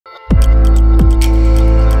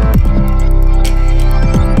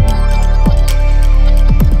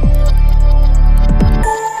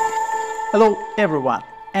everyone,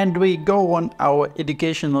 and we go on our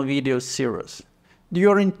educational video series.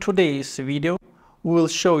 During today's video, we will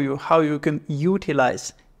show you how you can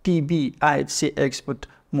utilize TB IFC export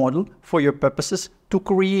model for your purposes to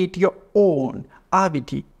create your own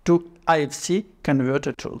RVT to IFC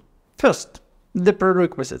converter tool. First, the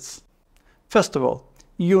prerequisites. First of all,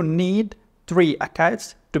 you need 3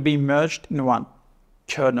 archives to be merged in one.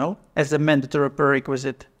 Kernel as a mandatory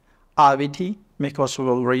prerequisite, RVT, because we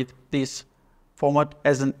will read this format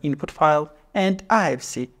as an input file, and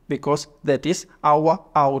IFC, because that is our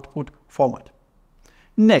output format.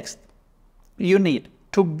 Next, you need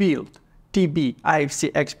to build TB IFC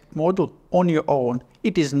export module on your own.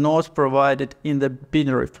 It is not provided in the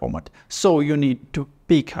binary format, so you need to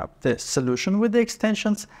pick up the solution with the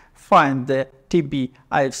extensions, find the TB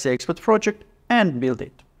IFC export project, and build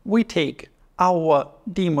it. We take our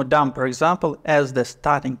demo dumper example as the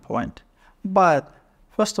starting point, but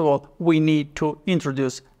first of all, we need to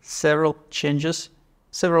introduce several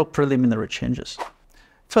preliminary changes.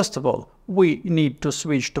 First of all, we need to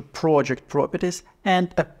switch to project properties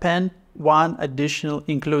and append one additional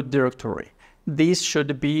include directory. This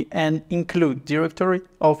should be an include directory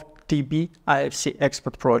of TB IFC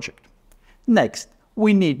export project. Next,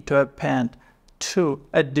 we need to append 2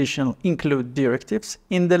 additional include directives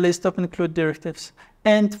in the list of include directives.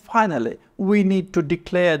 And finally, we need to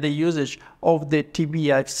declare the usage of the TB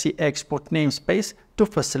IFC export namespace to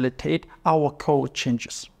facilitate our code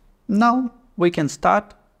changes. Now we can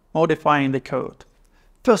start modifying the code.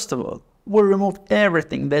 First of all, we remove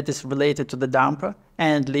everything that is related to the dumper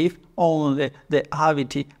and leave only the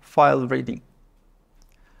RVT file reading.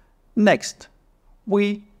 Next,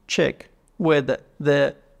 we check whether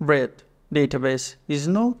the read database is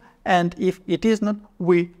null, and if it is not,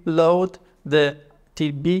 we load the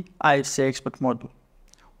TB IFC export module.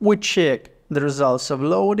 We check the results of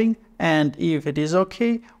loading, and if it is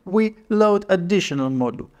okay, we load additional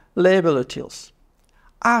module, label utils.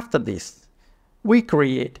 After this, we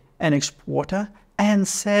create an exporter and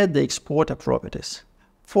set the exporter properties.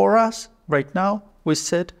 For us, right now, we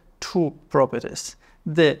set 2 properties: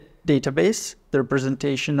 the database, the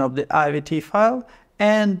representation of the IVT file,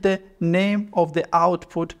 and the name of the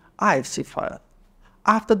output IFC file.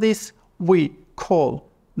 After this, we call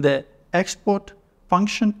the export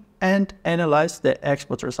function and analyze the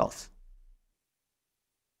export results.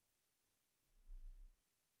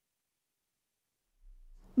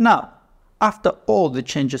 Now, after all the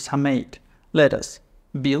changes are made, let us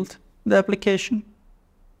build the application,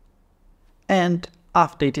 and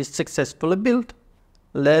after it is successfully built,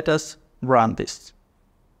 let us run this.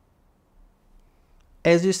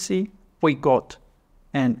 As you see, we got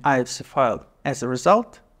an IFC file as a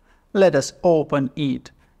result. Let us open it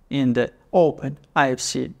in the Open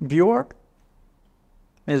IFC viewer.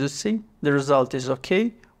 As you see, the result is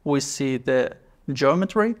okay. We see the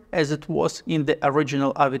geometry as it was in the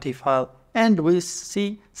original RVT file, and we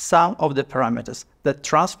see some of the parameters that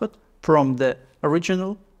transferred from the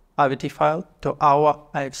original RVT file to our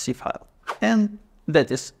IFC file. And that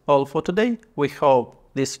is all for today. We hope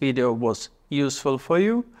this video was useful for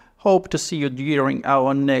you. Hope to see you during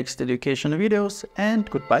our next education videos, and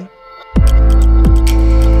goodbye.